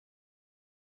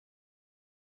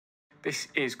This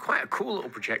is quite a cool little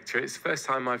projector. It's the first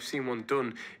time I've seen one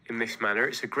done in this manner.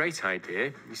 It's a great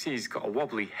idea. You see he's got a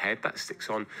wobbly head that sticks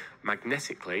on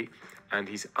magnetically, and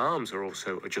his arms are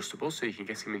also adjustable, so you can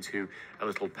get him into a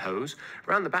little pose.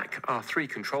 Around the back are 3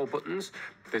 control buttons.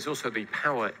 There's also the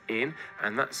power in,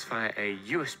 and that's via a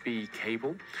USB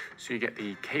cable, so you get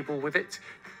the cable with it.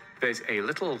 There's a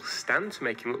little stand to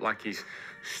make him look like he's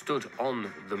stood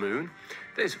on the moon.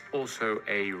 There's also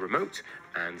a remote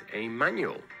and a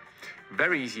manual.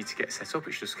 Very easy to get set up,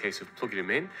 it's just a case of plugging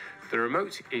them in. The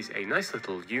remote is a nice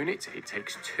little unit. It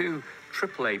takes 2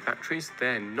 AAA batteries,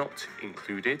 they're not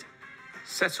included.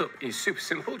 Setup is super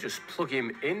simple, just plug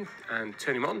him in and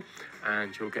turn him on,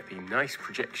 and you'll get the nice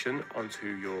projection onto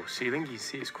your ceiling. You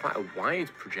see it's quite a wide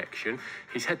projection.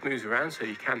 His head moves around, so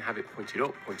you can have it pointed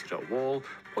up, pointed at a wall,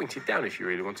 pointed down if you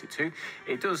really wanted to.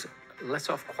 It does let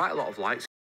off quite a lot of light.